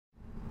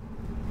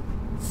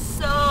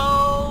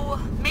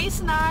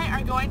and I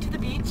are going to the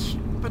beach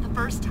for the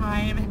first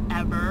time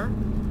ever.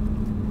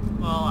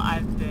 Well,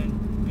 I've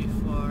been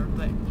before,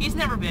 but he's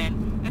never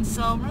been, and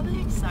so I'm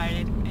really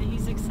excited, and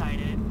he's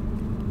excited.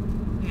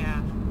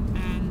 Yeah,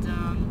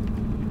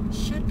 and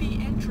should be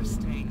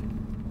interesting.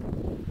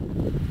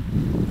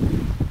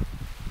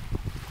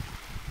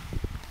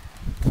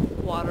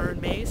 Water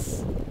and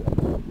mace,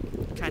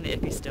 kind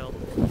of iffy still.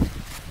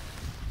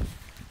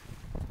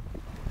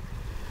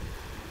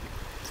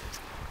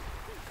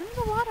 Go near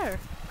the water.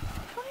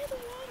 Go near the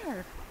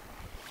water.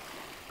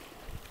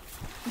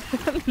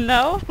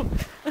 No?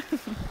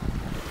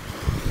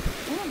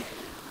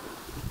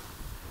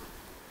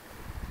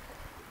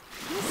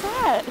 What's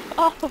that?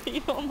 Oh,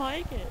 you don't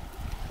like it.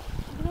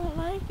 You don't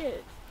like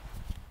it.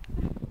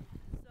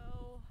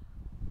 So,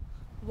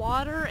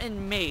 water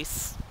and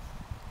mace.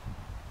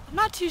 I'm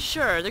not too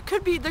sure. There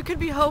could be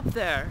hope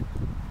there,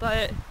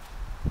 but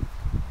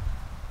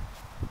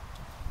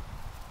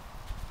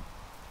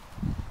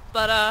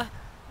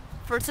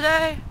for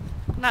today,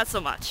 not so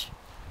much.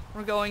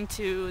 We're going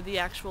to the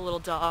actual little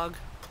dog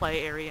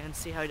play area and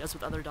see how he does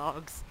with other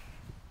dogs.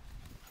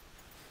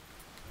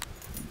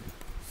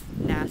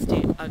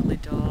 Nasty, ugly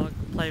dog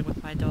playing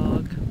with my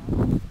dog.